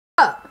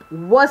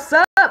What's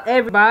up,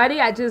 everybody?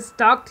 I just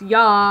talked to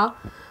y'all.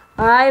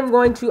 I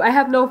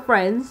have no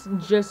friends,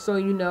 just so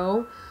you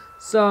know.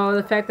 So,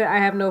 the fact that I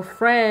have no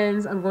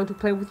friends, I'm going to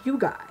play with you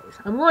guys.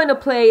 I'm going to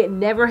play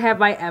Never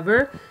Have I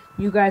Ever.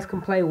 You guys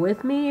can play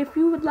with me if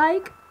you would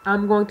like.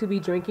 I'm going to be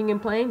drinking and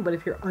playing, but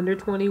if you're under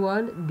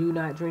 21, do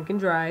not drink and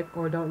drive,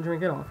 or don't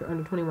drink at all. If you're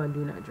under 21,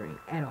 do not drink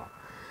at all.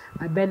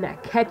 I better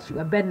not catch you.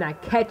 I better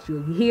not catch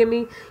you. You hear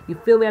me? You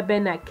feel me? I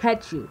better not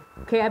catch you.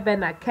 Okay? I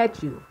better not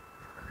catch you.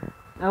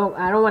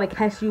 I don't want to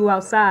catch you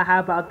outside. How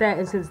about that?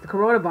 And since the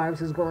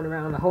coronavirus is going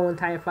around the whole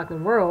entire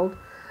fucking world,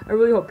 I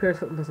really hope Paris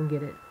Hilton doesn't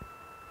get it.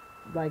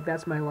 Like,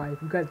 that's my wife.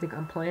 You guys think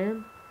I'm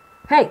playing?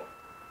 Hey!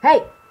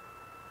 Hey!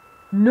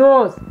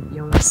 No!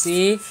 You wanna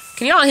see?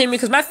 Can y'all hear me?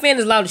 Because my fan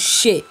is loud as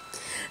shit.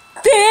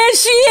 There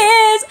she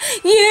is!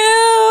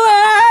 You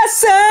are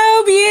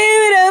so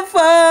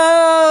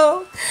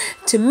beautiful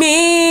to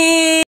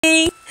me.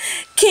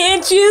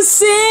 Can't you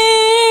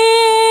see?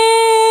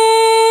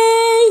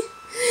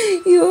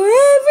 You're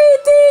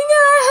everything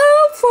I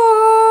hope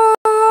for.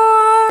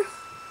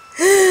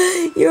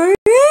 You're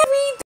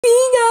everything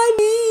I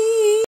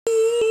need.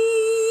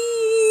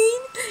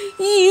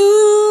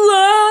 You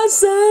are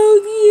so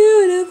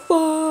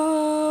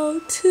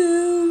beautiful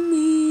to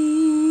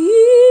me.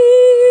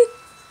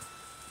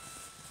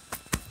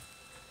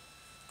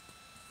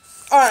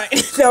 Alright,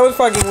 that was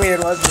fucking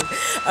weird, wasn't it?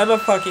 I'm a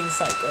fucking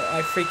psycho.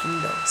 I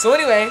freaking know. So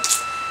anyway,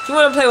 if you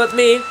want to play with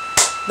me,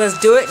 let's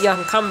do it. Y'all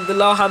can comment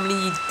below how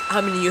many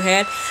you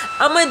had.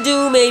 I'm gonna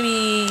do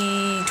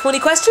maybe 20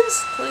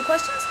 questions. 20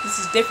 questions? This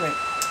is different.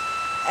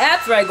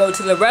 After I go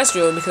to the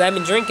restroom because I've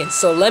been drinking.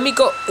 So let me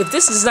go. If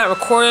this is not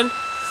recording,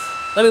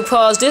 let me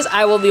pause this.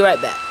 I will be right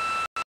back.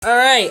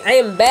 Alright, I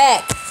am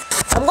back.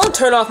 I'm gonna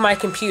turn off my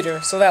computer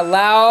so that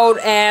loud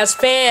ass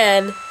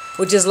fan,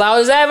 which is loud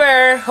as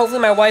ever. Hopefully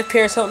my wife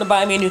Paris Hilton to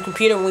buy me a new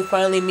computer when we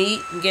finally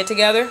meet and get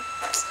together.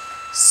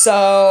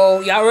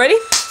 So y'all ready?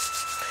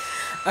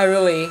 I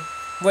really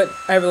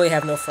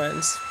have no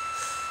friends.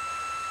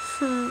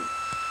 I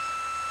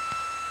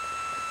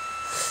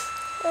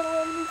don't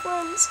have any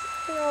friends.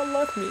 They all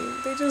left me.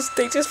 They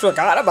just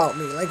forgot about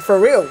me. Like, for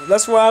real.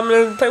 That's why I'm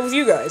gonna play with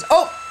you guys.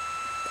 Oh!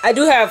 I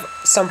do have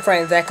some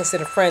friends that I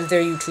consider friends.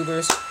 They're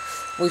YouTubers.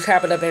 We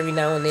clap it up every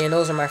now and then.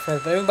 Those are my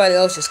friends. But everybody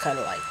else just kind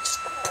of like, just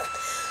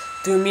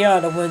threw me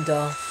out the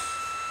window.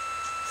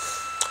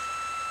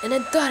 And I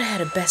thought I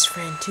had a best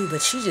friend too,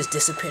 but she just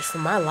disappeared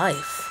from my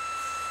life.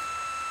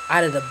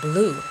 Out of the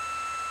blue.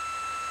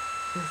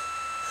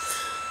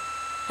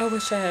 I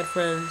wish I had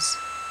friends.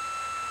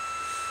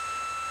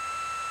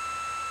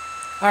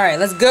 Alright,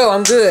 let's go.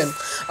 I'm good.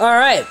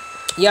 Alright.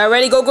 Y'all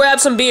ready? Go grab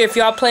some beer if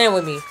y'all playing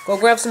with me. Go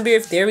grab some beer.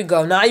 There we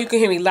go. Now you can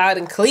hear me loud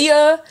and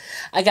clear.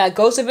 I got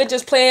Ghost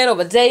Adventures playing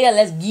over there.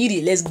 Let's get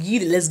it. Let's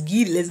get it. Let's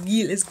get it. Let's get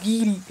it. Let's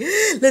get it.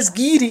 Let's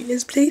get it.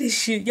 Let's play this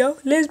shit, yo.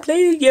 Let's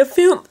play it. You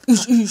feel me?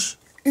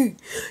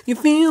 You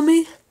feel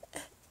me?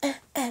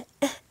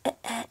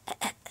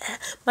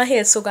 My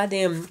head's so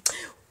goddamn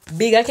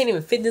big. I can't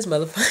even fit this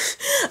motherfucker.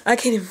 I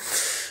can't even.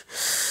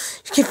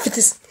 Can't fit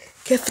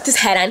this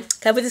hat on.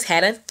 Can I put this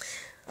hat on?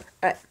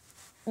 Alright.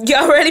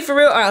 Y'all ready for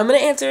real? Alright, I'm gonna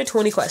answer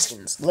 20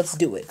 questions. Let's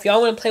do it. If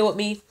y'all wanna play with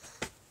me,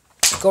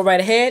 go right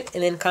ahead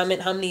and then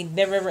comment how many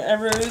never ever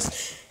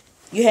evers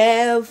you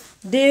have,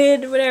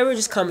 did, whatever.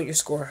 Just comment your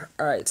score.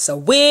 Alright,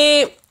 so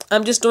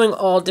I'm just doing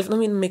all different.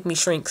 Let me make me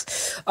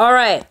shrinks.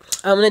 Alright,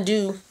 I'm gonna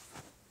do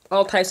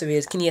all types of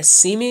videos. Can you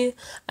see me?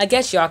 I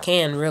guess y'all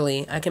can,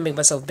 really. I can make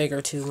myself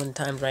bigger too when the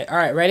time's right.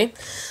 Alright, ready?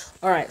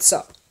 Alright,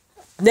 so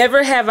never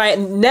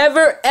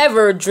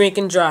ever drink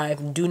and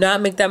drive. Do not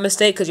make that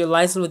mistake because your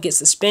license will get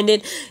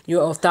suspended. You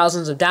owe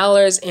thousands of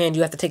dollars and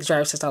you have to take a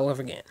driver's test all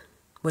over again.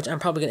 Which I'm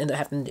probably gonna end up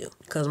having to do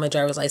because my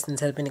driver's license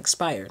has been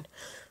expired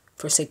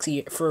for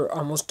for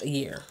almost a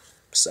year.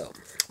 So,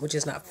 which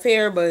is not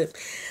fair, but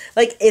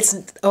like it's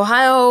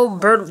Ohio,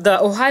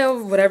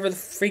 whatever the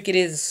freak it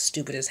is,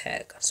 stupid as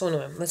heck. So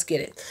anyway, let's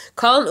get it.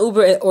 Call an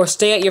Uber or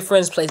stay at your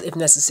friend's place if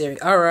necessary.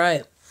 All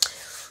right,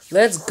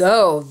 let's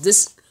go.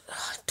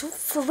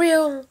 For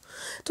real?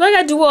 Do I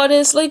gotta do all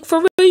this? Like, for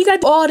real, you gotta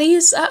do all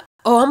these?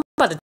 I'm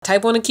about to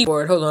type on the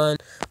keyboard. Hold on.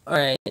 All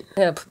right, I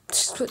gotta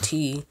put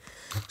T.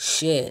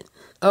 Shit.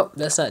 Oh,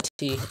 that's not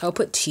T. I'll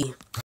put T.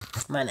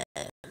 My name.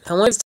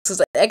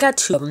 I got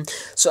 2 of them.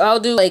 So I'll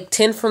do like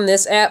 10 from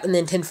this app and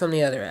then 10 from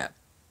the other app.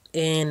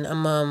 And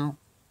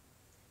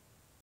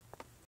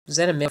is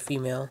that a male or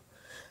female?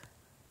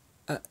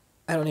 I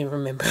don't even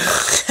remember.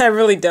 I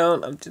really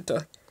don't.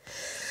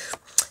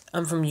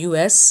 I'm from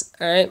US.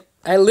 Alright.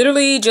 I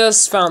literally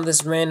just found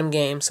this random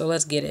game. So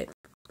let's get it.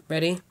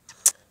 Ready?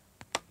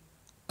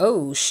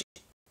 Oh shit.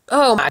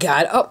 Oh my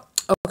god. Oh,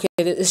 okay.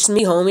 It's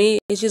me, homie.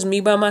 It's just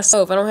me by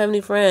myself. I don't have any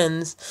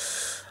friends.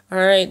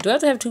 Alright. Do I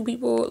have to have 2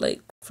 people?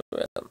 Like,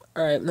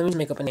 alright, let me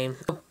make up a name.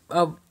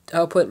 I'll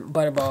put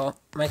Butterball,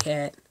 my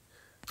cat.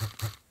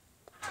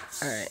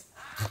 Alright.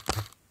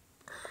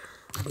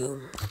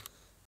 Boom.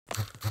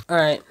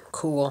 Alright,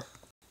 cool.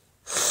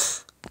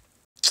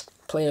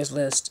 Players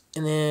list.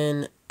 And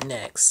then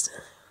next.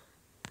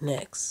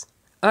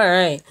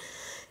 Alright.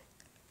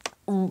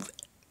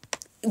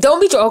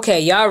 Don't be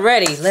okay. Y'all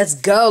ready? Let's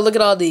go. Look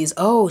at all these.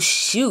 Oh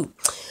shoot.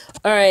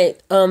 All right.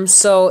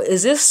 So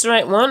is this the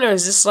right one, or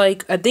is this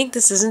like? I think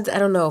this isn't. I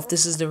don't know if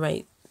this is the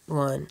right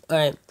one. All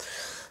right.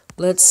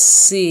 Let's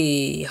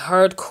see.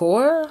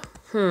 Hardcore.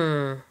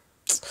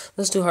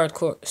 Let's do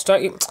hardcore.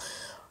 Start your.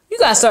 You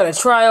gotta start a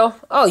trial.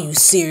 Oh, you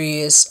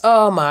serious?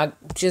 Oh my.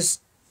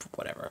 Just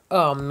whatever.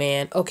 Oh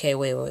man. Okay.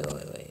 Wait.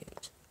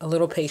 A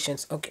little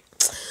patience. Okay.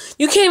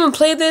 You can't even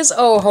play this?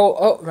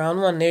 Oh,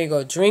 round one. There you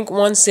go. Drink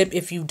one sip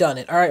if you've done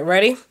it. Alright,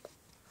 ready?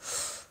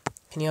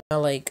 Can y'all,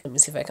 like, let me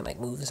see if I can, like,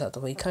 move this out the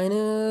way, kind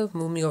of.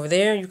 Move me over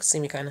there. You can see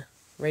me, kind of.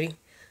 Ready?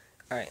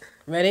 Alright,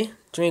 ready?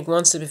 Drink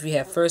one sip if you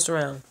have first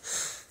round.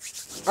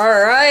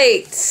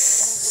 Alright.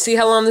 See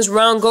how long this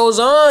round goes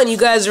on. You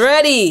guys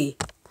ready?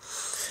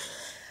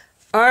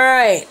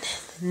 Alright.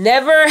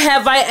 Never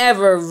have I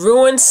ever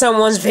ruined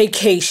someone's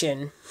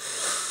vacation.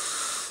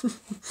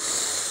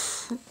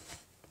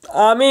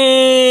 I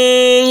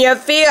mean, you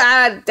feel...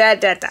 I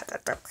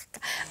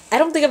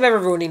don't think I've ever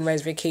ruined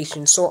anybody's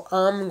vacation, so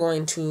I'm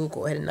going to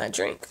go ahead and not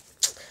drink.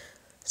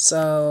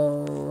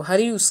 So, how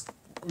do you...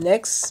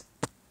 Next?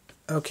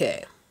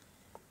 Okay.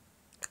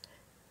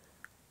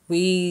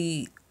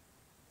 We...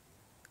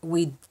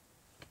 What?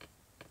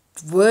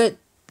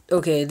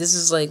 Okay, this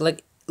is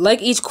like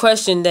each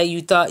question that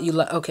you thought you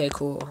like. Okay,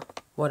 cool.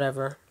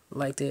 Whatever.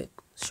 Liked it.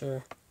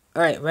 Sure.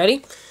 Alright,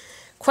 ready?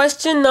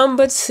 Question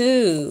number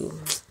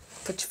 2.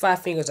 Put your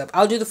 5 fingers up.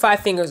 I'll do the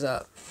 5 fingers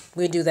up.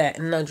 We do that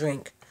and no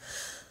drink.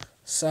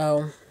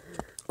 So,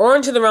 or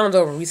until the round's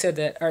over. We said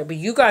that. All right, but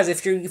you guys,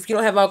 if you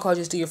don't have alcohol,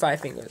 just do your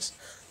 5 fingers.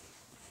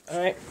 All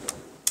right.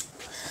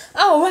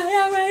 All right.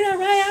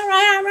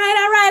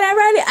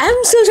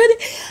 I'm so ready.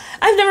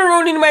 I've never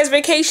ruined anybody's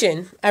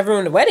vacation. I've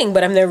ruined a wedding,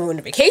 but I've never ruined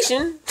a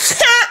vacation.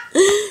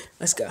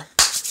 Let's go.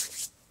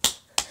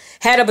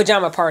 Had a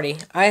pajama party.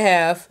 I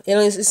have.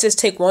 It says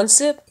take one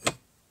sip.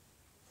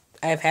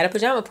 I have had a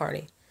pajama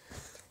party.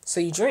 So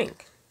you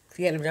drink. If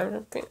you had a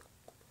pajama party.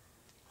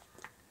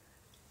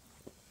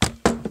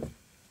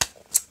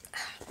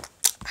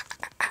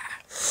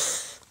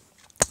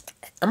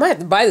 I might have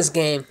to buy this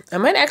game. I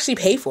might actually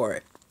pay for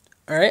it.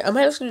 Alright? I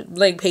might actually,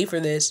 like, pay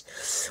for this.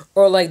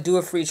 Or, like, do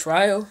a free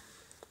trial.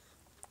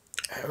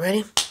 Alright,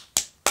 ready?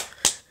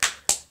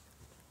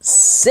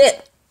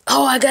 Sip.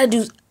 Oh, I gotta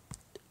do...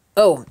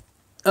 Oh,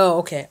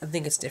 okay. I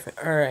think it's different.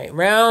 Alright.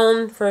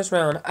 First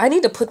round. I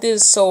need to put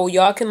this so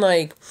y'all can,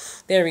 like...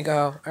 There we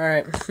go.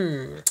 Alright.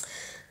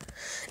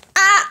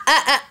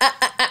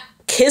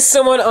 Kiss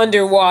someone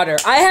underwater.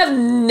 I have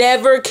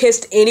never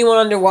kissed anyone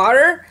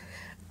underwater.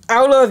 I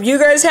don't know if you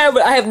guys have,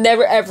 but I have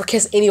never ever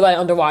kissed anybody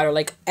underwater,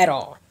 like, at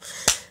all.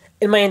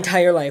 In my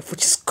entire life,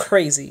 which is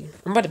crazy.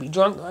 I'm about to be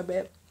drunk, I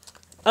bet.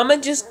 I'm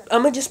gonna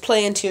just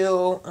play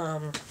until,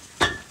 I'm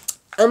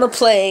gonna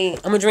play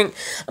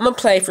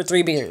for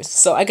 3 beers.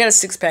 So I got a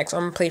 6-pack, so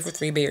I'm gonna play for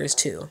 3 beers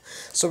too.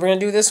 So we're gonna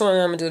do this one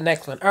and I'm gonna do the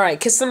next one.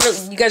 Alright, kiss them.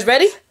 You guys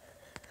ready?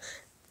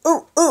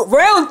 Ooh,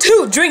 round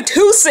 2, drink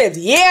 2 sips.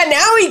 Yeah,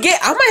 now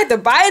I might have to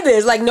buy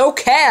this, like, no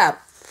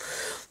cap.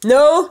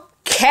 No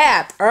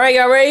cap. Alright,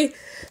 y'all ready?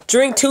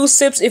 Drink 2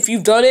 sips if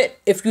you've done it.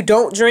 If you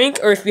don't drink,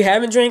 or if you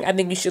haven't drank, I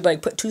think you should,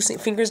 like, put 2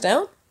 fingers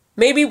down.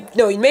 Maybe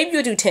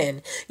you do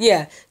 10.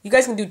 Yeah, you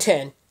guys can do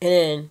 10. And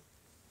then,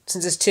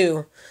 since it's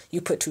 2,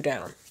 you put 2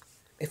 down.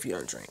 If you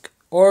don't drink.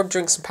 Or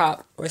drink some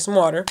pop, or some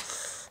water.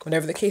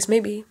 Whatever the case may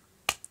be.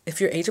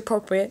 If you're age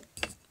appropriate.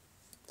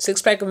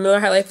 6-pack of Miller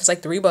High Life is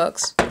like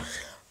 $3.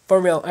 For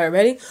real. Alright,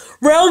 ready?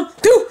 Round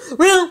 2!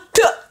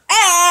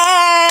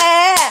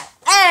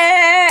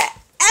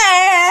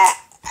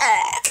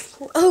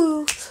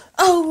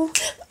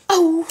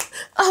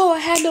 Oh, I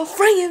had no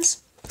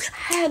friends.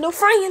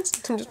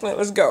 I'm just playing.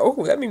 Let's go.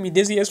 Ooh, that made me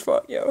dizzy as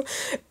fuck, yo.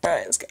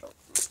 Alright, let's go.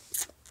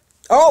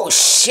 Oh,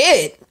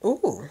 shit.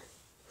 Ooh.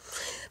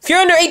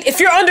 If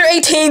you're under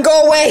 18,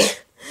 go away.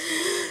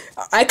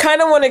 I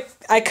kind of want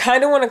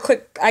to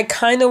click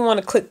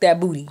that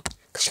booty.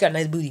 Cause she got a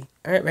nice booty.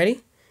 Alright,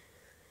 ready?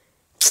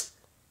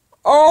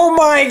 Oh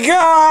my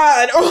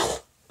god.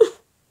 Oh.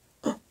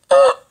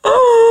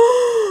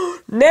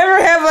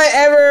 Never have I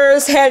ever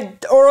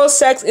had oral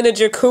sex in a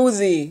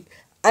jacuzzi.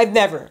 I've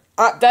never.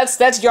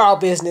 That's y'all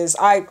business.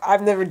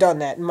 I've never done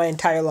that in my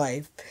entire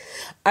life.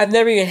 I've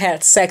never even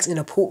had sex in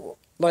a pool.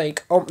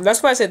 Like,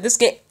 that's why I said this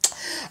game.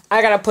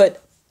 I gotta put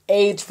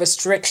age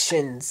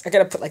restrictions. I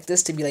gotta put like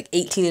this to be like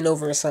 18 and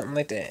over or something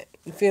like that.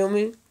 You feel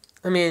me?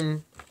 I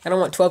mean, I don't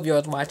want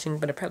 12-year-olds watching,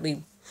 but it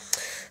probably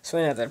it's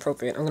really not that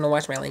appropriate. I'm gonna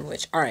watch my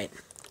language. All right,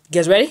 you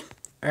guys ready?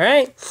 All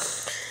right.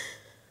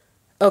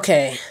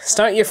 Okay,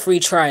 start your free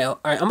trial.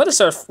 All right, I'm gonna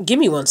start. Give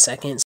me 1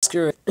 second.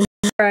 Screw it.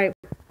 All right,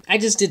 I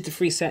just did the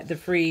free set.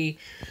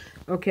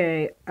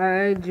 Okay,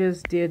 I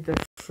just did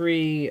the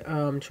free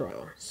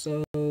trial,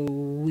 so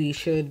we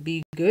should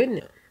be good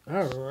now.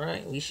 All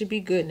right, we should be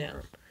good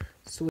now.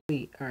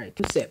 Sweet. All right,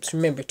 2 sips.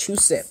 Remember, 2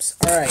 sips.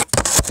 All right.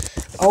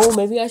 Oh,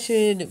 maybe I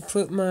should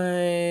put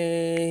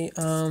my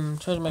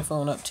charge my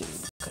phone up too.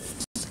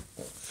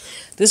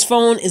 This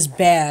phone is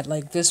bad.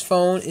 Like, this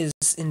phone is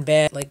in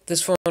bad. Like,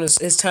 this phone is,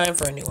 it's time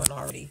for a new one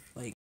already.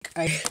 Like,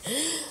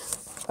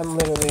 I'm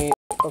literally,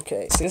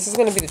 okay. So this is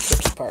going to be the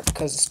tricky part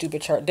because the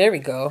stupid chart. There we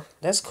go.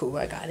 That's cool.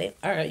 I got it.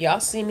 All right. Y'all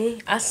see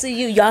me? I see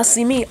you. Y'all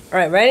see me. All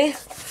right. Ready?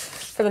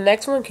 For the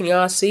next one, can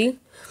y'all see?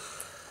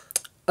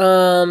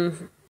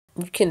 You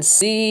can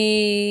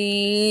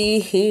see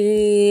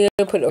here.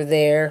 Put it over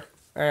there.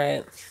 All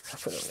right. I'll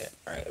put it over there.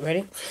 All right.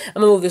 Ready?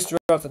 I'm going to move this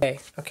throughout the day.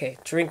 Okay.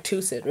 Drink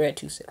 2 sips. Red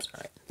 2 sips. All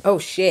right. Oh,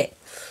 shit.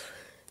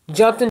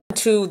 Jumped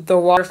into the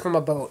water from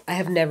a boat. I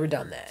have never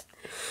done that.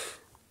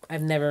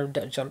 I've never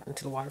jumped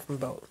into the water from a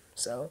boat.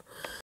 So,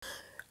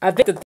 I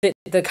think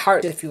the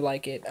heart, if you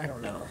like it. I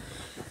don't know.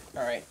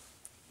 All right.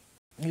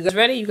 You guys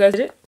ready? You guys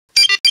did it?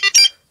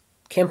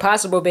 Kim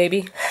Possible,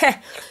 baby.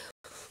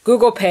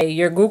 Google Pay.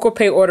 Your Google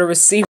Pay order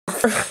received.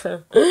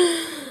 This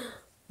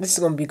is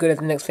going to be good at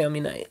the next family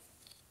night.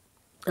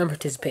 I'm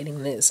participating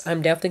in this.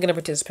 I'm definitely going to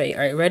participate.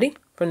 All right, ready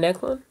for the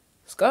next one?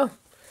 Let's go.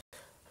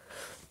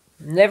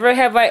 Never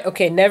have I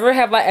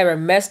ever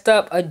messed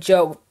up a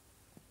joke.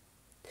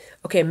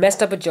 Okay,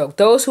 messed up a joke.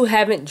 Those who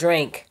haven't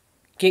drank,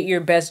 get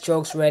your best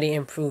jokes ready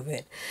and prove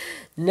it.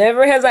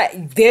 Never has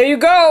I. There you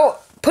go.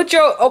 Put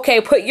your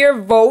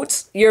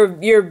votes,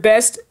 your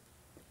best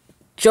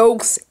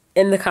jokes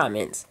in the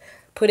comments.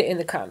 Put it in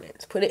the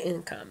comments. Put it in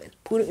the comments.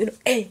 Put it in the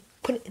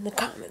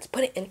comments.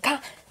 Put it in the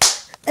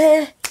comments.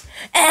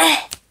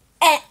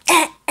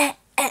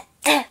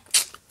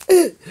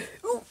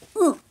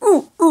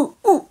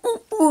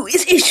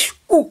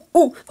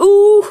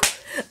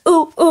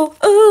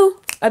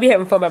 I'll be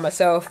having fun by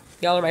myself.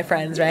 Y'all are my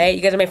friends, right?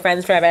 You guys are my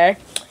friends forever.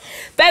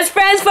 Best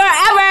friends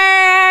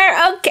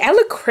forever! Okay, I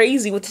look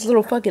crazy with this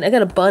little fucking... I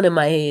got a bun in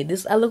my head.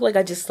 I look like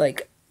I just,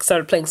 like,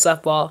 started playing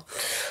softball.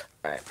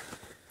 Alright.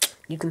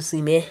 You can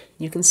see me.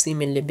 You can see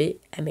me a little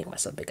bit. I make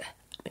myself bigger.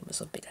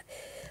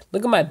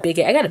 Look at my big...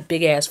 I got a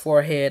big-ass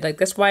forehead. Like,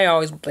 that's why I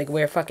always, like,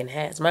 wear fucking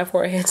hats. My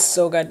forehead's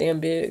so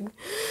goddamn big.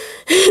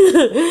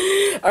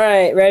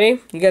 Alright, ready?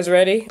 You guys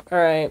ready?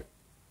 Alright.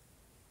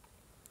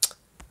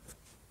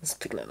 Let's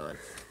pick that on.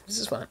 This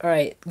is fun.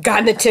 Alright.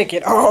 Got the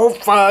ticket. Oh,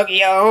 fuck,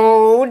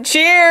 yo.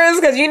 Cheers.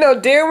 Because you know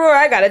damn well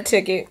I got a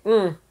ticket.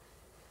 2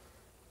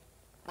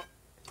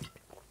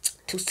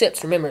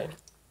 sips, remember.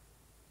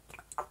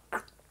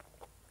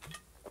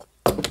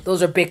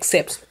 Those are big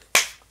sips.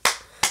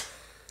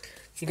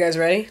 You guys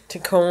ready to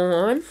go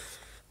on?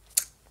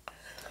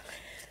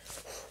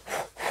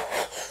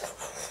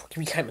 Give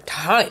me kind of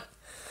time.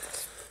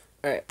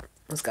 Alright.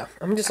 Let's go.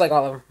 I'm just like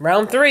all of them.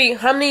 Round 3.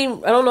 How many?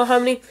 I don't know how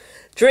many.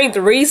 Drink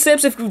 3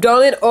 sips if you've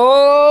done it.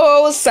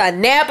 Oh,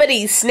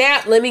 snappity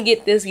snap. Let me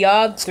get this,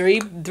 y'all.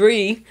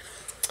 3.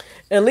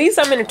 At least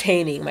I'm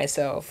entertaining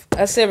myself.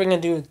 I said we're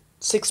going to do a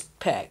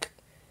 6-pack.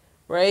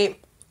 Right?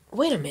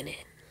 Wait a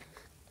minute.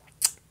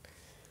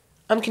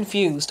 I'm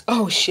confused.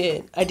 Oh,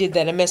 shit. I did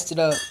that. I messed it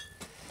up.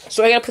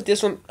 So I got to put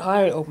this one. Oh, I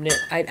already opened it.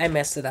 I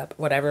messed it up.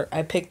 Whatever.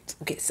 I picked.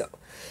 Okay, so.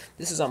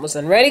 This is almost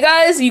done. Ready,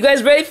 guys? You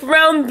guys ready for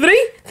round 3?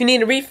 If you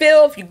need a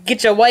refill, if you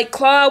get your White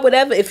Claw,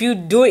 whatever. If you're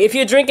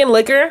drinking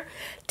liquor,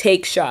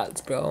 take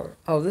shots, bro.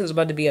 Oh, this is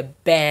about to be a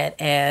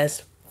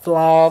badass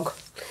vlog.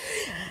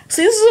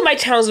 See, this is what my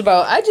channel's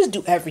about. I just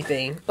do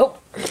everything. Oh,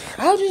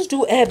 I'll just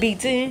do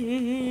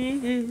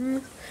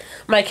everything.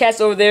 My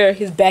cat's over there.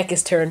 His back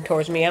is turned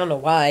towards me. I don't know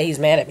why. He's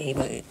mad at me,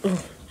 but...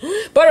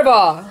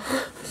 Butterball!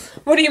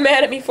 What are you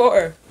mad at me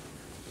for?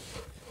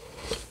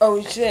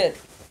 Oh,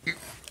 shit.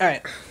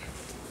 Alright.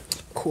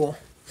 Cool.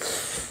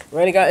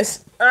 Ready,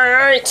 guys?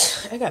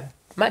 Alright. I got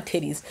my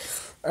titties.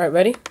 Alright,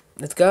 ready?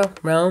 Let's go.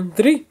 Round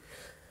 3.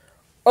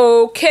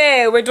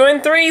 Okay, we're doing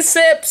 3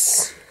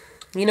 sips.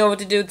 You know what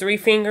to do. 3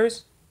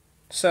 fingers.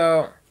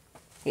 So,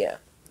 yeah.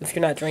 If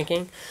you're not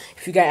drinking.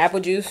 If you got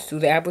apple juice, do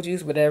the apple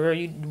juice. Whatever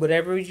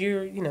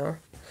you're, you know.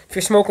 If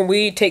you're smoking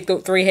weed, take the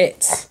 3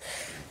 hits.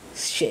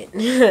 Shit.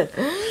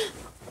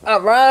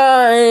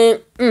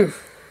 Alright.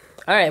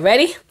 Alright,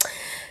 ready?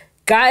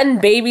 Gotten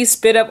baby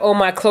spit up on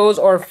my clothes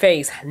or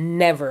face.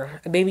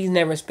 Never. Babies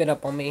never spit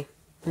up on me.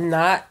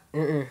 Not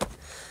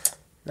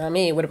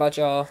me. What about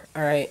y'all?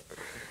 Alright.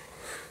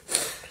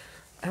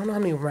 I don't know how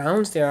many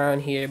rounds there are on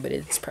here, but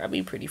it's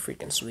probably pretty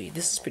freaking sweet.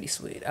 This is pretty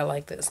sweet. I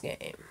like this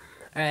game.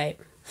 Alright.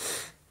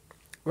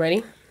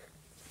 Ready?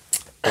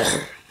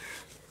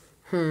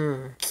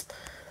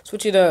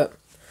 Switch it up.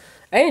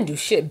 I didn't do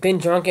shit. Been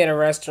drunk at a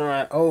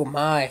restaurant. Oh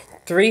my.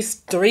 3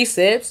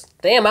 sips?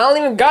 Damn, I don't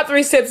even got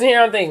 3 sips in here,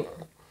 I don't think.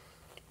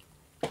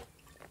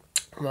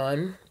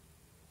 1.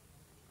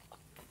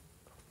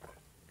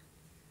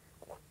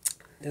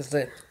 That's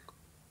it.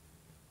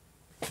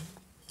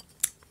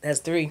 That's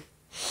 3.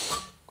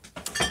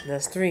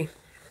 That's 3.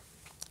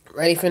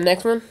 Ready for the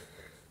next one?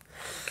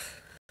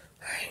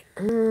 Alright.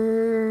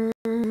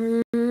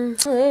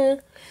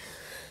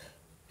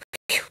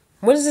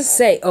 What does it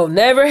say? Oh,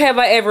 never have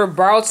I ever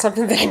borrowed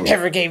something that I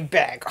never gave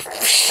back.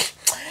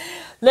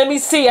 Let me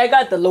see. I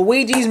got the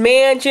Luigi's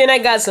Mansion. I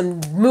got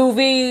some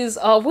movies.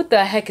 Oh, what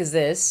the heck is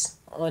this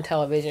on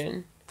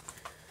television?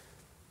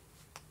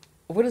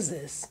 What is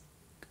this?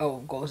 Oh,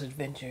 Ghost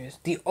Adventures.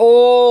 The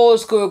old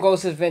school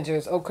Ghost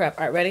Adventures. Oh, crap.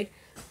 All right, ready?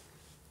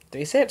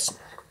 3 sips.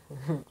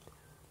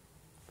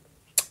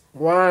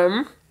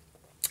 1.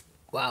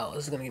 Wow,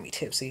 this is going to get me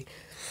tipsy.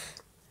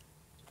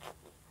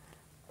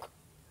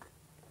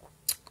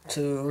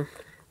 2.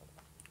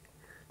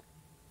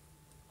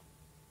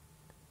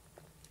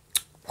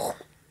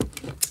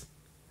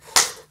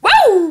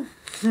 Woo!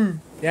 Did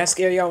I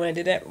scare y'all when I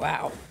did that?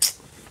 Wow.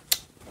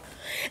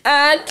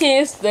 I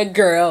kissed the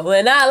girl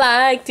and I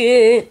liked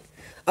it.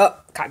 Oh,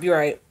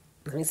 copyright.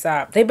 Let me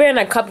stop. They better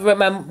not copyright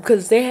my,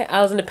 because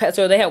I was in the pet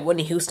store. They had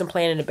Whitney Houston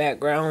playing in the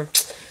background.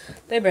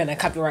 They better not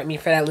copyright me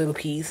for that little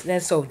piece.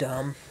 That's so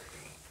dumb.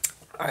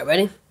 All right,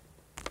 ready?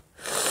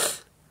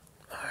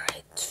 All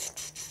right.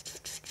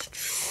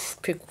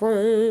 Pick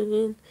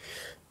one.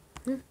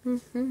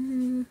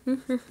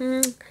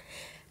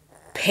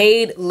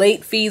 Paid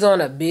late fees on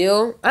a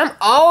bill. I'm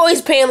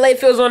always paying late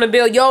fees on a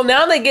bill. Yo,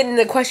 now they're getting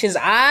the questions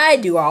I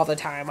do all the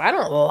time. I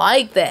don't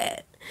like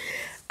that.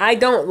 I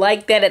don't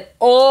like that at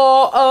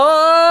all.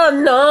 Oh,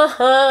 no,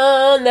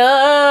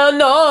 no,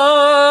 no.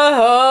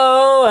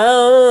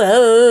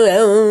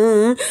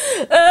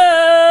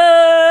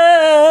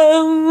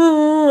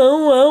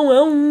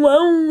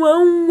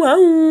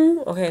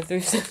 Okay, 3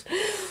 cents.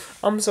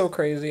 I'm so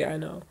crazy, I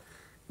know.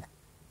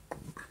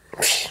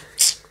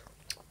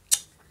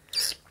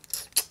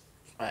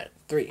 Alright,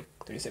 3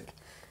 cents.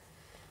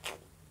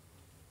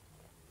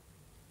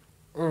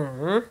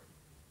 Uno.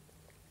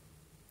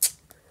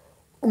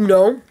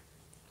 2.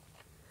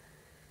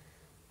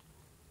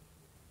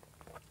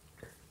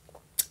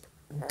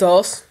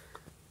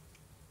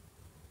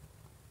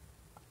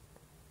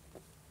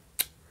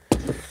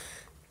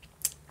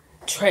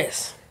 3.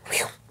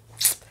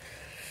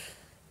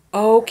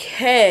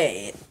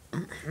 Okay.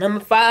 Number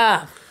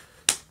 5.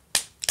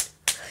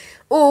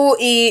 Ooh,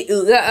 ee,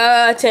 ooh,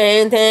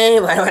 ten,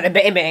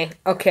 baby.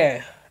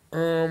 Okay.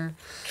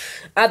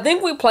 I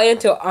think we play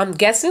until, I'm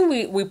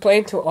guessing we play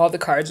until all the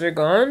cards are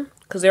gone.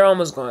 Because they're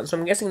almost gone. So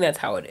I'm guessing that's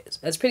how it is.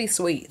 That's pretty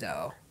sweet,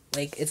 though.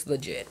 Like, it's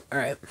legit.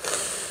 Alright.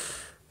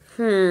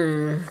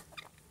 Alright.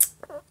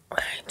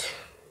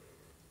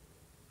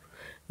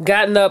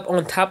 Gotten up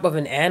on top of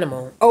an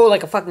animal. Oh,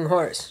 like a fucking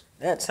horse.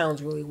 That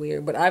sounds really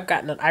weird. But I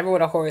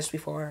rode a horse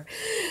before.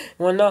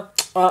 Well, no.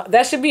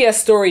 That should be a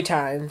story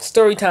time.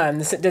 Story time.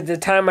 The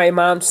time my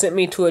mom sent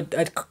me to a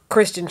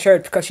Christian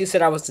church because she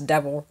said I was the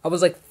devil. I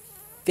was like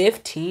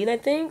 15, I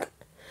think.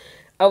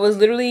 I was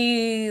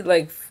literally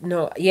like,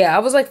 no, yeah, I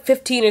was like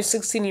 15 or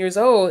 16 years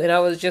old, and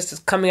I was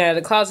just coming out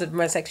of the closet for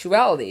my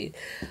sexuality.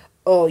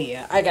 Oh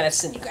yeah, I gotta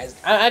send you guys.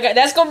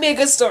 That's gonna be a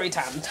good story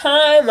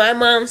time. My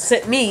mom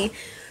sent me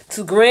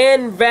to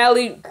Grand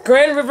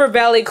River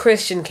Valley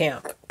Christian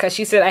Camp because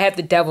she said I have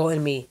the devil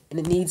in me, and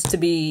it needs to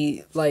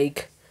be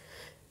like,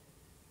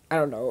 I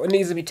don't know, it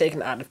needs to be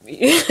taken out of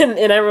me.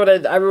 and I rode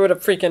a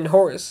freaking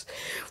horse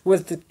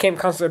with the camp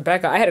counselor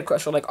Becca. I had a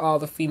crush on like all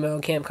the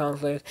female camp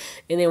counselors,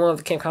 and then one of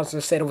the camp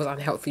counselors said it was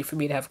unhealthy for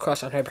me to have a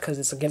crush on her because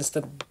it's against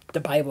the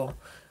Bible.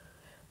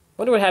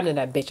 Wonder what happened to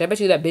that bitch. I bet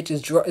you that bitch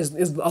is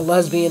a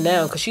lesbian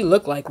now because she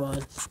looked like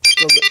one.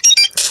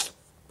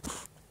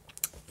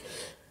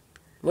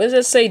 What does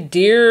it say?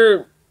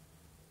 Dear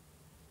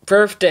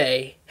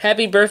birthday,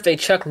 happy birthday,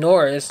 Chuck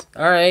Norris.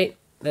 All right,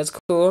 that's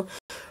cool.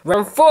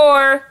 Round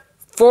 4.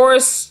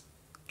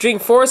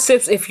 Drink 4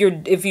 sips if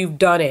you've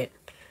done it.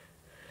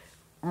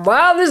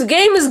 Wow, this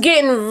game is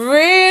getting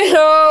real.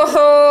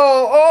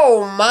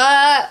 Oh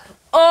my.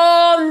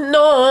 Oh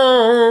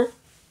no.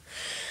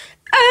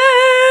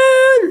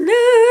 Oh no.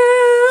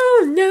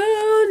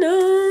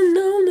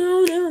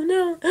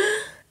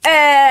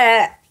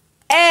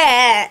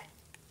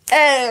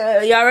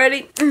 Y'all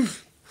ready?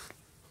 It's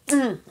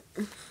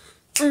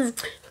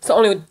the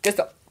only one. Just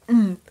the.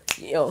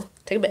 Yo,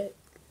 take a bed.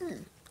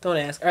 Don't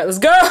ask. All right, let's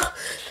go. I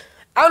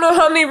don't know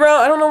how many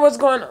rounds. I don't know what's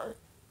going on.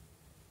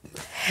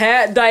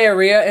 Had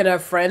diarrhea in a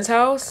friend's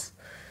house?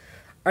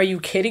 Are you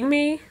kidding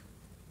me?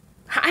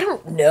 I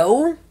don't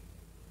know.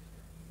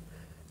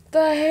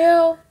 The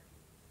hell?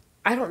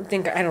 I don't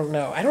know. I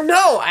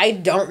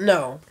don't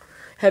know.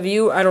 Have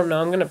you? I don't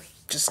know. I'm gonna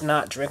just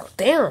not drink.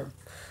 Damn.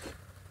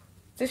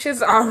 This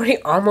shit's already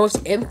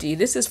almost empty.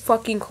 This is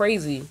fucking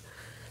crazy.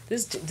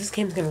 This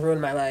game's gonna ruin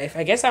my life.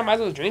 I guess I might as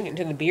well drink it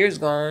until the beer's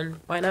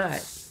gone. Why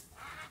not?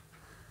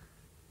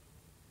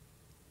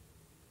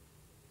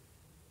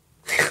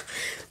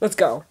 Let's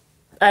go.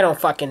 I don't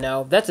fucking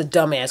know. That's a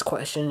dumbass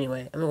question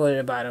anyway. I'm gonna go to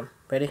the bottom.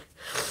 Ready?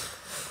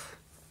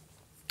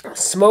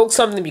 Smoke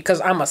something because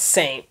I'm a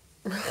saint.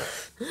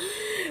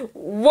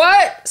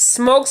 What?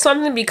 Smoke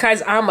something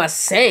because I'm a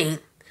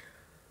saint?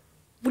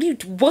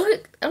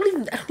 What? I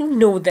don't even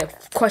know what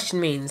that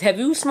question means. Have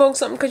you smoked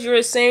something because you're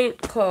a saint?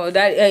 Oh,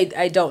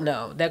 I don't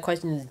know. That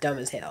question is dumb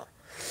as hell.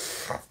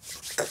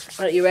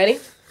 Alright, you ready?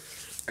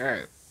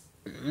 Alright.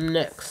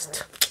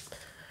 Next.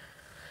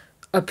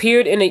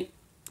 Appeared in a...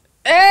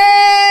 Hey!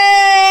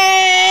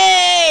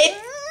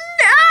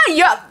 No,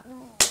 yup.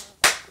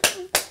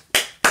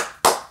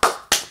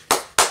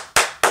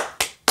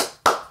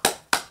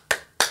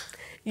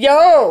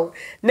 Yo,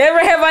 never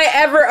have I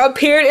ever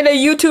appeared in a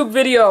YouTube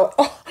video.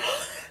 Oh,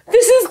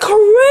 this is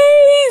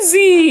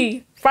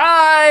crazy.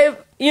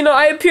 5. You know,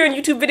 I appear in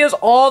YouTube videos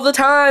all the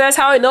time. That's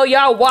how I know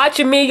y'all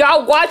watching me.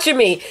 Y'all watching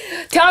me.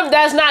 Tell me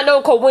that's not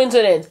no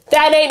coincidence.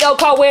 That ain't no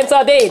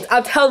coincidence.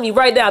 I'm telling you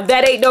right now,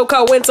 that ain't no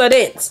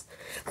coincidence.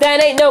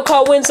 That ain't no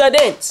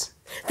coincidence.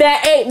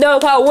 That ain't no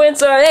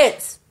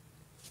coincidence.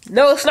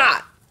 No, it's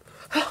not.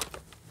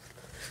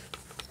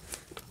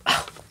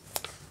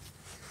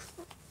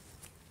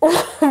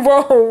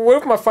 Bro, what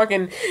if my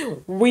fucking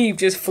weave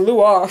just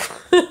flew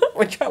off?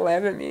 Would y'all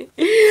laugh at me?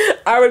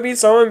 I would be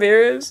so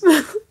embarrassed.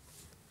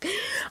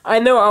 I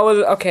know I was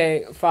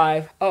okay.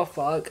 5. Oh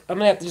fuck! I'm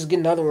gonna have to just get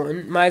another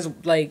one. Might as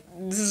like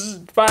this is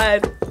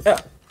 5.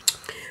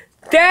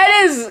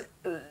 That is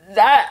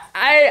that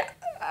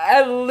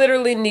I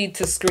literally need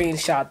to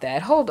screenshot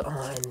that. Hold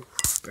on,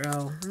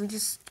 bro. Let me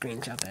just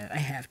screenshot that. I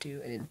have to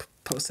and then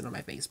post it on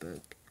my Facebook.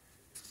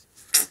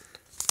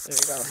 There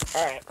we go.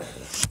 Alright.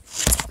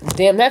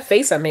 Damn, that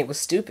face I made was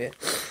stupid.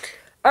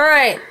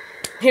 Alright.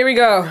 Here we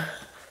go.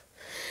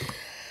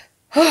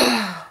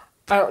 I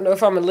don't know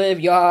if I'm gonna live,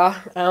 y'all.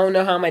 I don't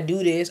know how I'm gonna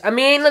do this. I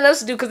mean,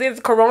 let's do, because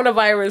there's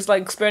coronavirus,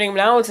 like, spreading.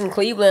 Now it's in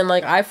Cleveland.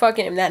 Like, I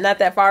fucking am not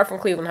that far from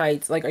Cleveland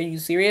Heights. Like, are you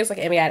serious? Like,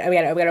 and I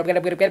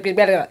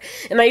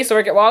used to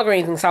work at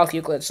Walgreens in South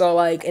Euclid. So,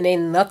 like, it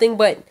ain't nothing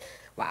but,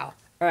 wow.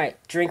 Alright,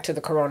 drink to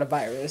the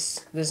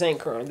coronavirus. This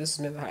ain't corona. This is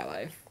Miller High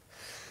Life.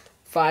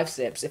 5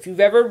 sips. If you've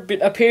ever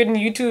appeared in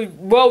YouTube,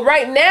 well,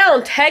 right now,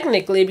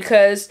 technically,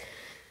 because,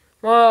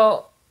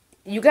 well,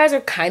 you guys are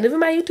kind of in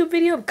my YouTube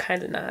video,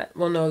 kind of not.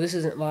 Well, no, this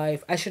isn't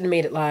live. I should have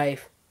made it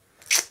live.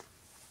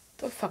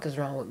 The fuck is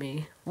wrong with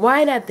me?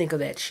 Why not think of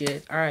that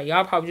shit? Alright,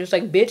 y'all probably just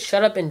like, bitch,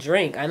 shut up and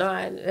drink. I know,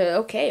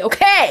 okay.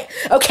 Okay,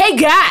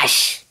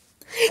 gosh!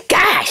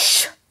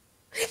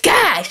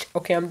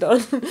 Okay, I'm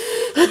done.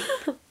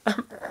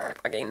 I'm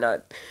fucking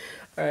nut.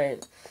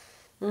 Alright.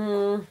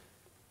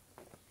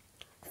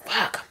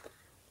 Fuck.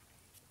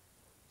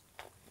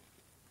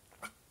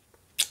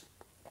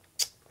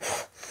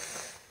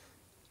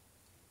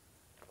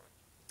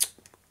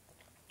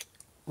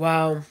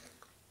 Wow.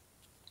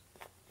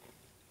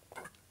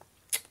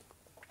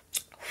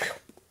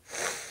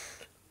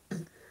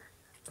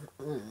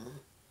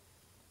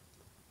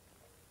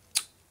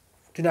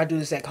 Do not do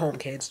this at home,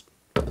 kids.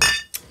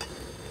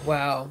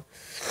 Wow.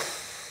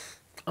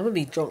 I'm gonna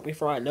be drunk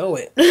before I know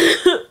it.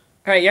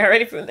 Alright, y'all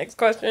ready for the next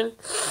question?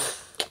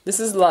 This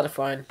is a lot of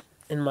fun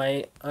in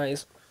my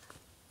eyes.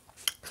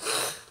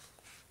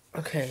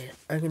 Okay,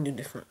 I can do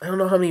different. I don't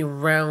know how many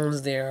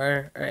rounds there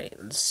are. Alright,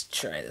 let's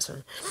try this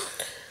one.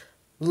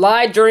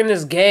 Lied during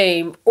this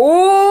game. Ooh,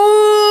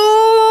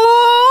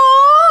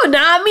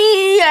 not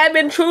me. I've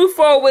been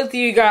truthful with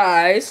you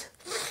guys.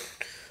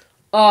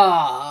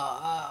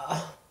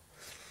 I'm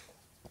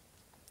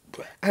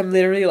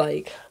literally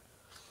like,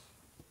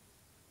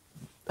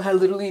 I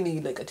literally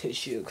need like a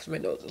tissue because my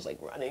nose is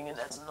like running and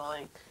that's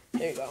annoying.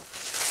 There you go.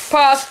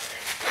 Pause.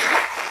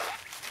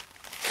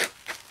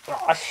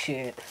 Oh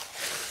shit.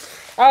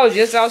 I was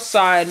just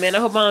outside, man. I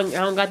hope I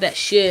don't got that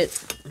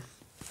shit.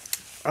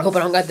 I hope I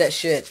don't got that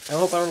shit. I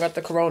hope I don't got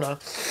the corona.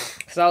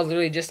 Because I was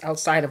literally just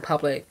outside in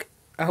public.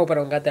 I hope I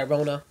don't got that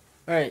rona.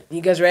 Alright,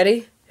 you guys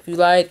ready? If you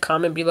like,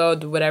 comment below,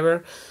 do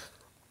whatever.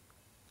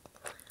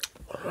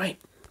 Alright.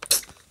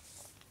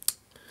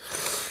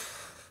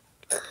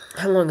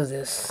 How long is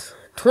this?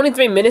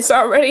 23 minutes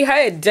already?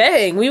 Hey,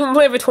 dang. We've been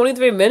playing for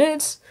 23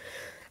 minutes?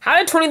 How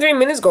did 23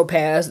 minutes go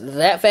past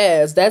that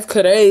fast? That's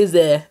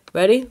crazy.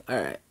 Ready?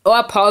 Alright. Oh,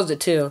 I paused it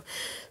too.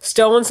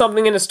 Stolen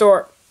something in the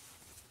store.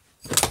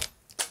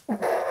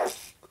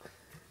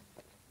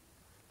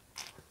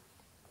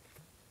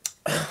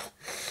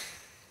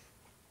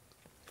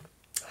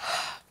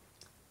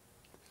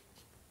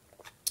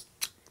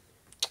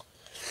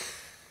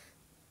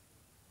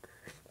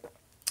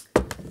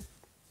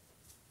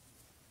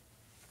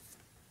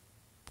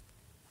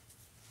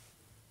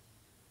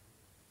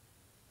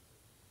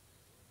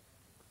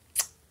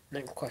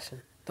 Next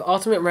question. The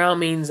ultimate round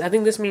means, I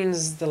think this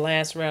means the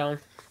last round.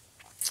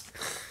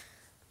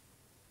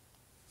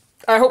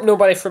 I hope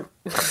nobody from...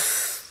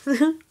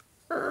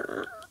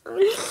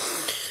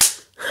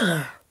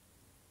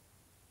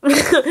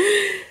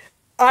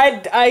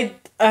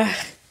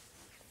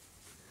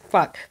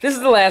 Fuck. This is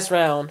the last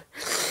round.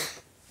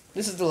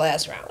 This is the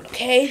last round,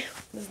 okay?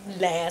 This is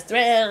the last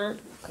round.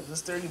 Because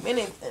it's 30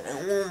 minutes and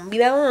it won't be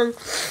that long.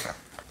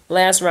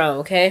 Last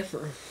round, okay?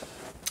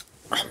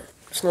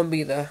 It's gonna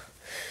be the...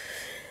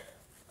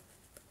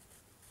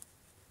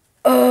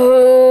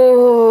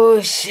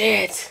 Oh,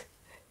 shit.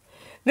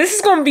 This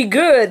is gonna be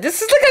good.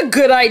 This is like a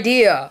good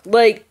idea.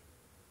 Like,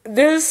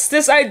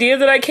 this idea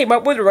that I came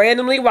up with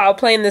randomly while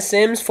playing The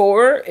Sims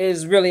 4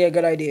 is really a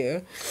good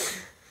idea.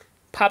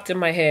 Popped in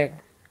my head.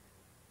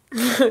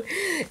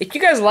 If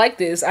you guys like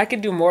this, I can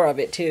do more of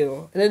it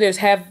too. And then there's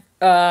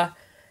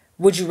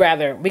Would You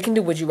Rather. We can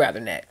do Would You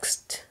Rather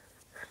next.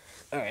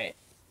 Alright.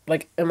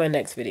 Like, in my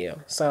next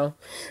video. So,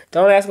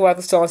 don't ask about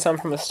the stolen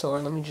something from the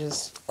store. Let me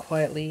just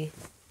quietly...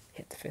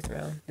 hit the 5th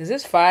round. Is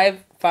this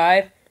 5?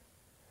 5?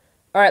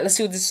 Alright, let's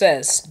see what this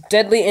says.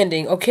 Deadly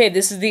ending. Okay,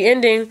 this is the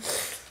ending.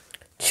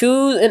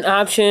 Choose an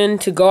option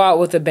to go out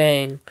with a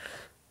bang.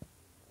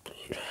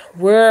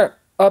 We're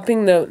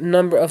upping the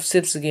number of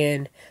sips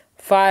again.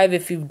 5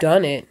 if you've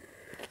done it.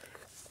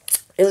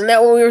 Isn't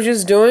that what we were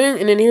just doing?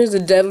 And then here's the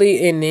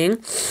deadly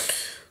ending.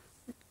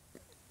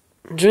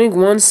 Drink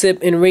 1 sip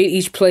and rate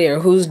each player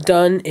who's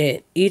done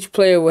it. Each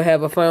player will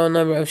have a final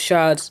number of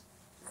shots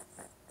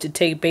to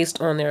take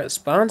based on their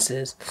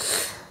responses.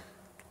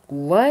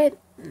 What?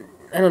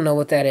 I don't know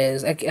what that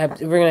is. We're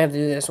going to have to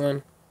do this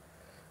one.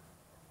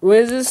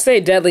 Where does this say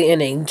deadly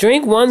ending?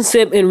 Drink 1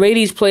 sip and rate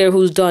each player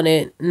who's done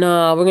it.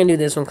 Nah, we're going to do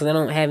this one because I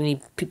don't have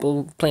any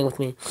people playing with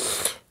me.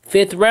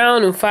 5th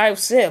round and 5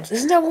 sips.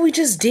 Isn't that what we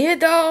just did,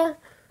 though?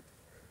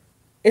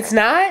 It's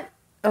not?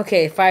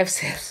 Okay, 5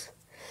 sips.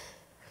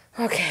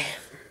 Okay.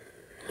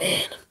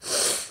 Man.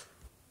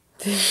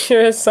 This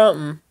sure is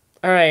something.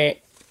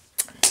 Alright.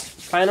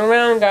 Final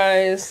round,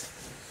 guys.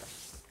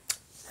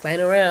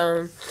 Final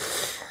round.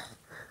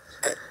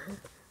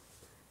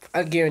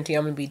 I guarantee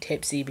I'm gonna be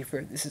tipsy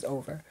before this is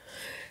over.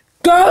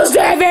 Ghost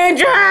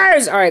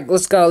Adventures! Alright,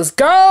 let's go. Let's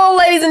go,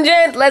 ladies and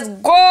gents. Let's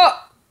go!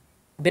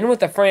 Been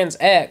with a friend's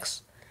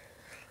ex.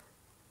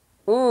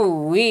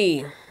 Ooh,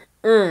 wee.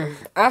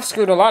 I've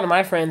screwed a lot of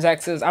my friends'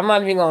 exes. I'm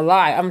not even gonna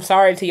lie. I'm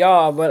sorry to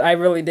y'all, but I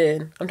really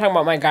did. I'm talking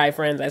about my guy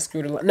friends. I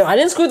screwed a lot. No, I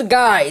didn't screw the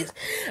guys.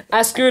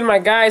 I screwed my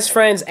guys'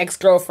 friends'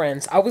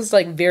 ex-girlfriends. I was,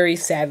 like, very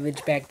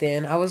savage back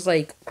then. I was,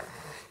 like...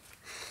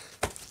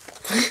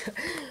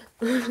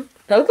 I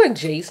look like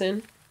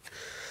Jason.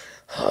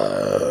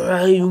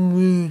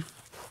 I'm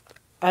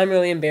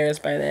really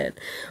embarrassed by that.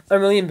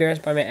 I'm really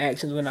embarrassed by my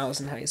actions when I was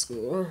in high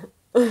school.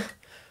 I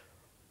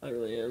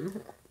really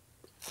am.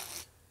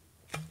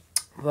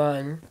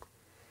 1,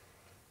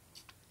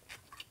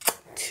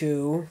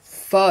 2,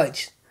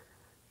 fudge.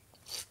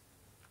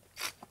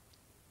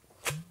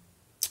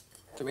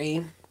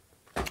 3.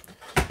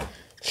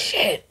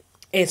 Shit.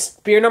 It's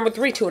beer number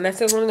 3 too, and that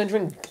says I'm only gonna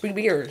drink 3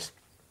 beers.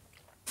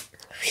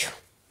 Whew.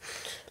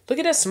 Look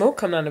at that smoke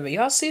coming out of it.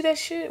 Y'all see that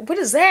shit? What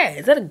is that?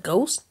 Is that a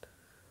ghost?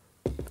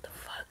 What the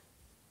fuck?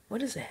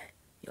 What is that?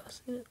 Y'all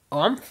see it? Oh,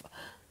 what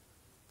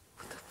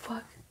the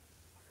fuck?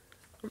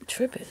 I'm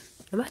tripping.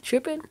 Am I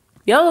tripping?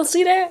 Y'all don't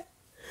see that?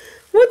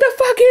 What the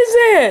fuck is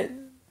that?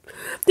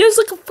 There's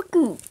like a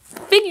fucking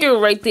figure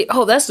right there.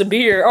 Oh, that's the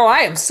beer. Oh,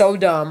 I am so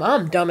dumb.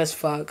 I'm dumb as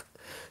fuck.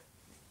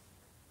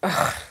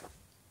 Ugh.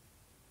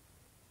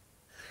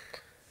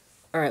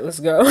 Alright, let's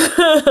go.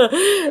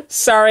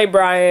 Sorry,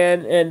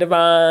 Brian and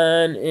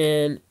Devon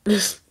and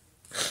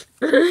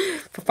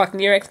for fucking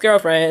your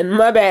ex-girlfriend.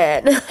 My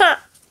bad.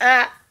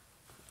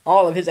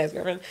 All of his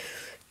ex-girlfriends.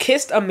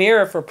 Kissed a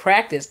mirror for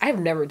practice. I've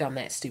never done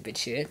that stupid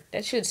shit.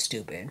 That shit's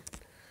stupid.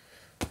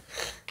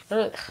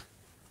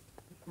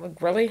 Like,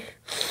 really?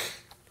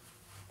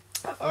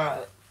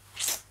 Alright.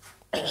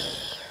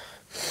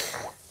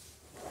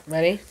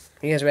 Ready?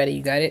 You guys ready?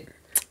 You got it?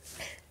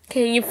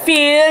 Can you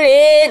feel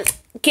it?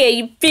 Can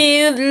you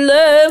feel the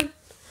love?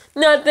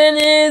 Nothing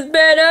is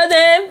better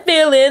than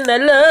feeling the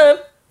love.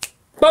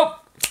 Boop.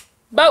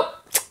 Boop.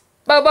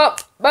 Boop.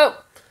 Boop. Boop.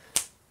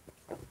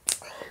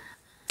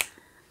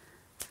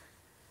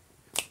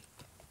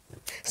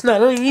 It's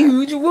not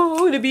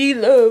unusual to be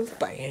loved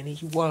by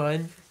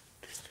anyone.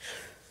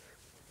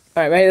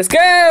 Alright, ready? Let's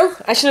go!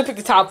 I should have picked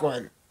the top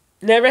one.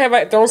 Never have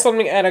I thrown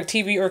something at a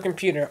TV or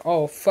computer.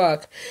 Oh,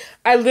 fuck.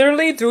 I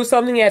literally threw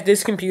something at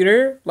this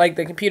computer, like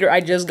the computer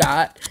I just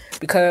got,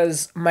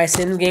 because my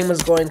Sims game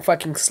was going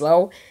fucking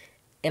slow,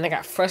 and I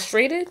got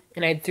frustrated,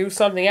 and I threw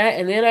something at it,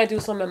 and then I threw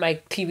something at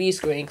my TV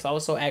screen, because I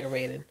was so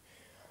aggravated.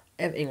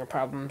 I have anger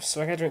problems,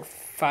 so I gotta drink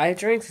 5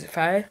 drinks? Is it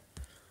 5?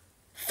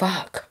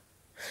 Fuck.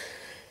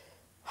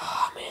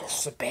 Oh, man,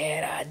 this is a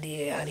bad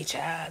idea, honey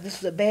child. This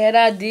is a bad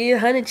idea,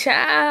 honey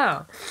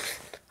child.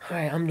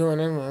 Alright, I'm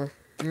doing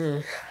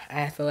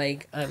I feel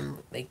like I'm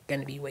like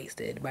gonna be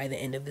wasted by the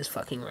end of this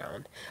fucking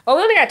round. Oh,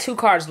 we only got 2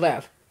 cards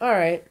left.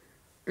 Alright.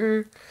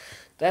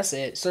 That's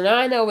it. So now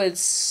I know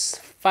it's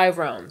 5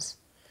 rounds.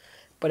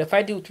 But if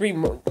I do 3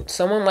 more,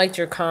 someone liked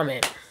your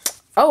comment.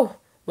 Oh,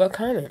 what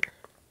comment?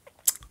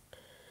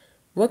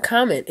 What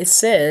comment? It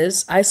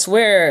says, I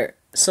swear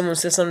someone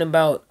said something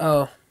about,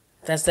 oh,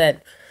 that's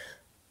that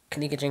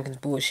Kanika Jenkins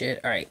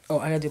bullshit. Alright. Oh,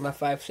 I gotta do my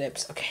 5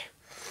 steps. Okay.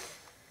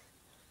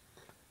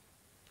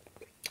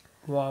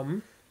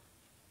 1,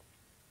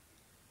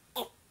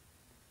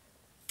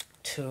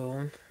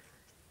 2.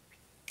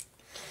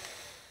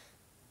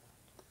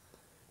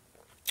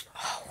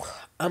 Oh,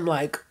 I'm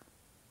like,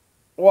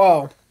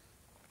 whoa.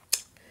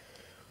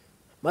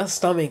 My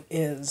stomach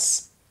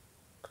is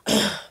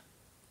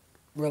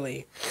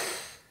really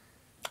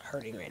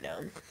hurting right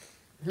now.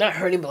 Not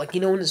hurting, but like, you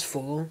know when it's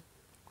full?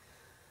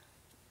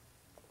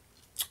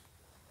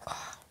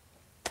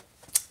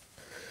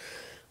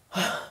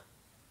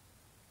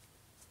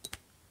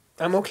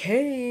 I'm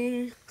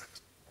okay.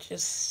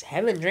 Just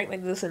haven't drank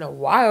like this in a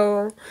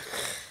while.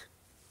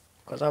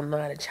 Because I'm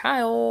not a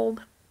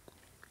child.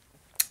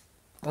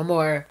 One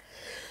more.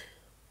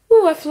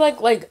 Ooh, I feel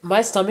like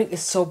my stomach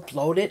is so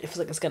bloated. It feels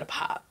like it's gonna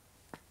pop.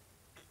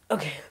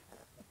 Okay.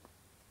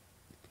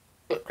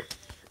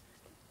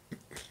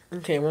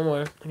 Okay, one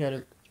more. I got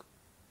it.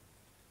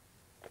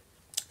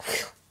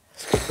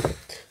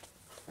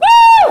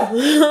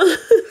 Woo!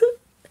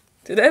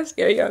 Did that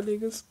scare y'all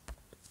niggas?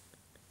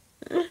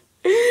 I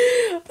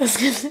was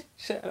gonna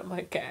shut up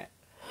my cat.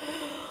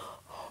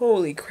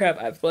 Holy crap,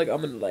 I feel like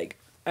I'm gonna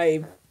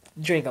I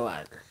drink a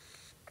lot.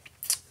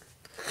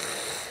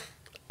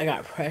 I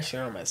got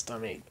pressure on my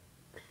stomach.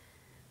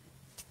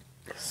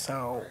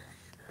 So,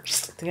 I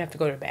think I have to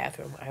go to the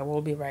bathroom. I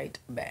will be right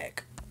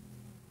back.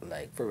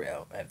 Like, for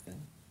real. After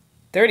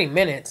 30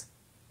 minutes,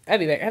 I'll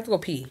be back. I have to go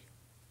pee.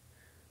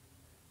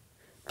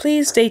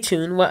 Please stay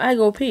tuned while I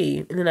go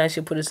pee. And then I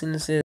should put us in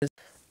the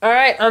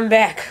Alright, I'm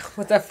back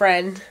with a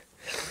friend.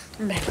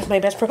 I'm back with my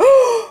best friend.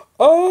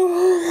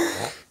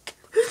 Oh!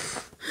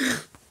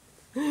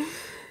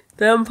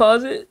 Did I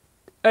pause it?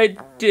 I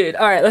did.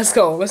 Alright, let's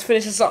go. Let's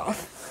finish this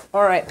off.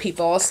 Alright,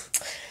 peoples.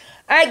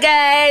 Alright,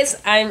 guys.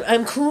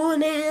 I'm cool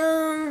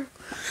now.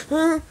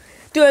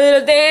 Do a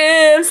little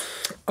dance.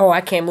 Oh,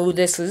 I can't move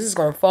this, so this is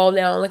gonna fall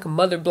down like a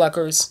mother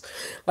bluckers.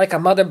 Like a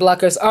mother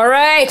bluckers.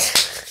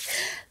 Alright.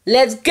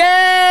 Let's go!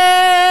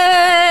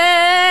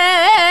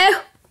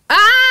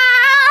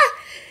 Ah!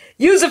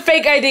 Use a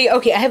fake ID.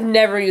 Okay, I have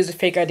never used a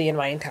fake ID in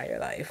my entire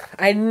life.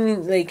 I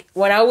didn't, like,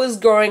 when I was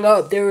growing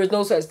up, there was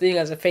no such thing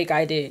as a fake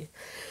ID.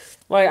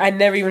 Like, I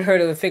never even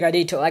heard of a fake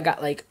ID till I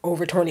got, like,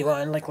 over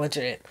 21, like,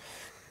 legit.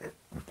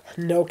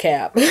 No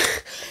cap.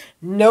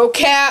 No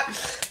cap.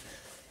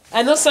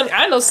 I know some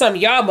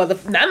of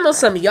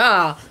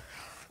y'all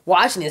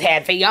watching this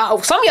had for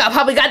y'all. Some of y'all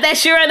probably got that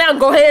shit right now.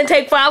 Go ahead and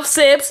take 5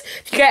 sips.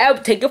 If you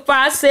got take your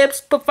 5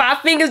 sips, put 5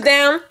 fingers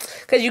down.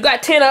 Cause you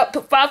got 10 up,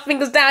 put 5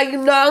 fingers down, you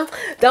know.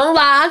 Don't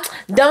lie.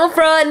 Don't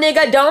front,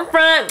 nigga. Don't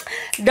front.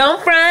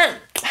 Don't front.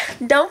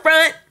 Don't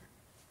front.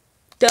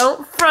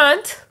 Don't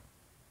front.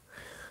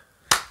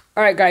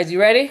 Alright, guys, you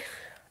ready?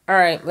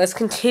 Alright, let's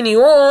continue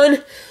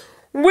on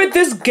with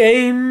this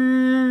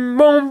game.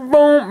 Boom,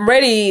 boom.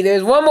 Ready.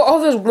 There's one more.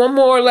 Oh, there's one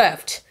more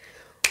left.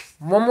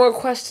 One more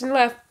question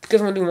left.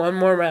 Because we're going to do one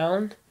more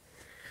round.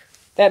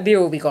 That beer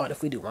will be gone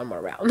if we do one more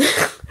round.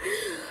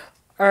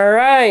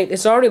 Alright.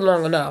 It's already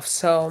long enough.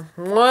 So,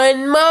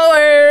 one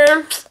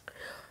more.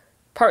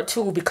 Part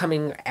 2 will be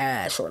coming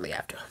shortly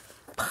after.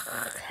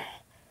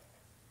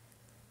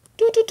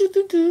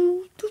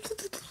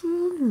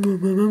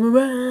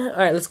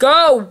 Alright, let's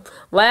go.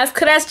 Last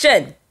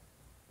question.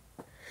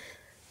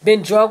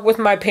 Been drunk with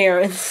my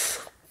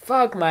parents.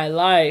 Fuck my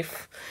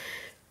life.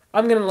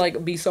 I'm gonna,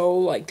 like, be so,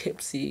 like,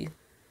 tipsy.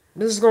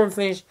 This is gonna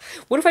finish.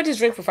 What if I just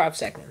drink for 5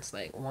 seconds?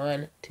 Like,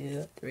 1,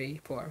 2,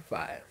 3, 4,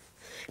 5.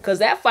 Because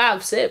that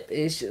 5 sip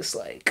is just,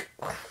 like,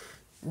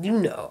 you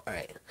know.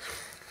 Alright.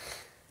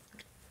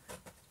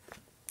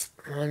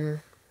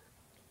 1,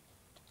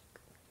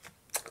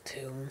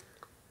 2,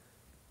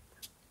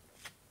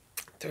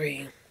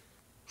 3,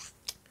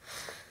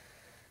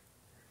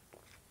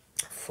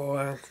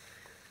 4,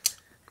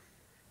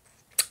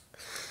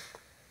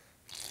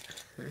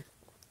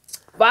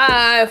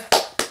 5.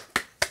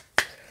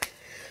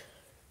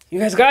 You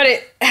guys got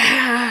it.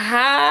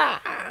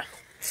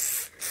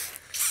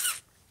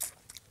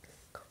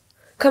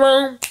 Come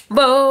on,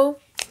 Bo.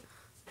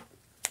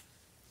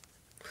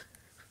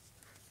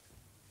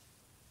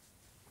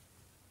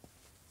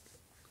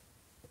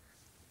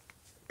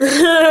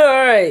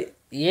 Alright.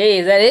 Yay,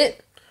 is that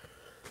it?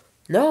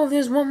 No,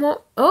 there's one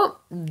more. Oh,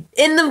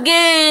 end of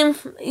game.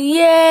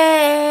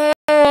 Yay.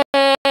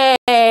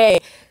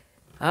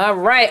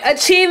 Alright,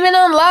 achievement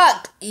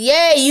unlocked.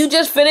 Yay, you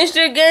just finished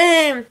your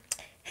game.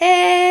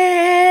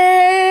 Hey,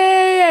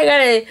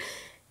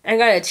 I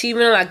got an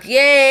achievement unlocked.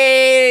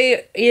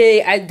 Yay.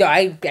 Yay,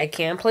 I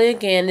can't play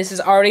again. This is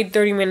already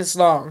 30 minutes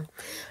long.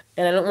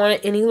 And I don't want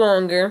it any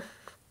longer.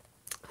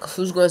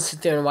 Who's going to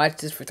sit there and watch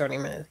this for 30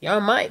 minutes?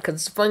 Y'all might, because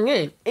it's a fun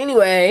game.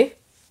 Anyway,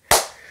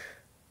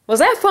 was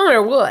that fun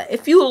or what?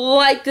 If you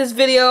like this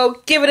video,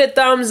 give it a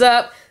thumbs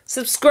up.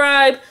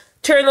 Subscribe.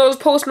 Turn those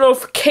post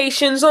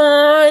notifications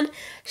on.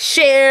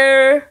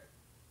 Share.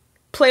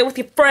 Play with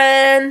your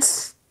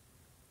friends.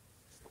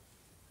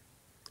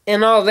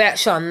 And all that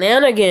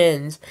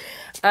shenanigans.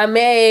 I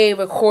may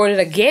record it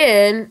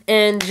again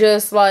and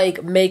just,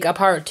 like, make a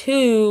part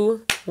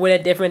 2 with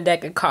a different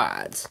deck of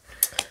cards.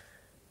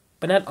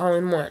 But not all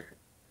in one.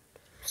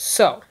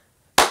 So,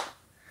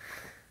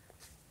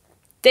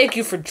 thank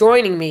you for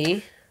joining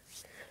me.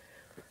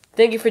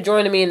 Thank you for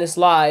joining me in this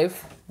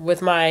live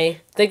with my...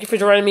 Thank you for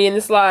joining me in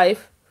this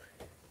live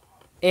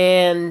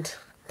and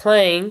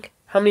playing.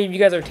 How many of you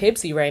guys are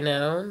tipsy right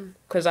now?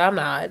 Because I'm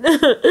not.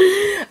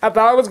 I thought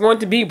I was going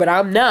to be, but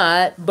I'm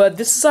not. But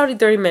this is already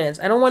 30 minutes.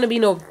 I don't want to be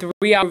no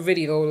 3-hour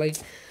video. Like,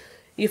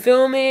 you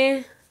feel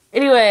me?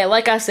 Anyway,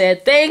 like I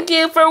said, thank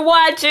you for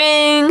watching.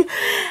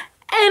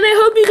 And I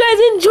hope you guys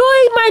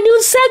enjoyed my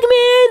new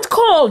segment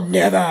called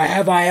Never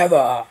Have I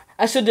Ever.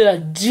 I should do a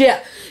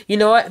death. You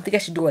know what? I think I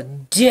should do a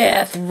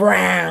death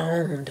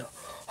round.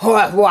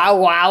 Wow, wow,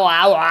 wow,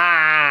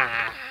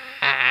 wow.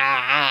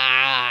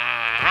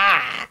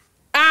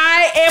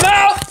 I am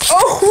out.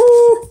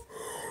 Oh.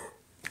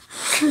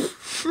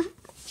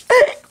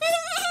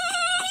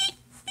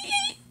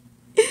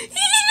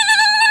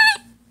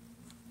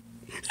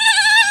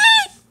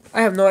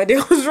 have no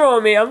idea what's wrong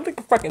with me. I'm like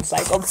a fucking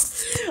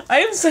psychopath. I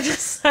am such a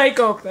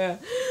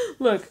psychopath.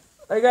 Look,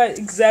 I got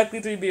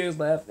exactly 3 beers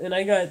left, and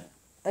I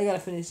gotta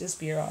finish this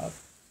beer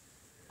off.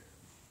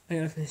 I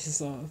gotta finish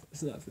this off.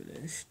 It's not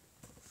finished.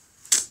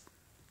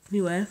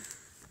 Anyway.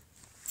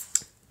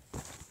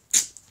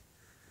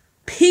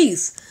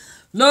 Peace,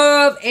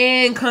 love,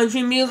 and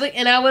country music,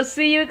 and I will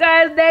see you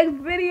guys next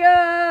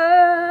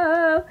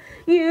video.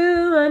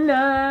 You are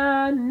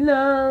not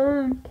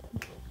alone.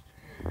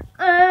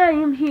 I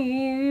am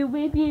here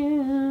with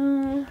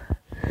you,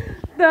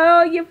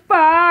 though you're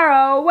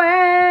far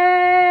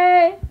away.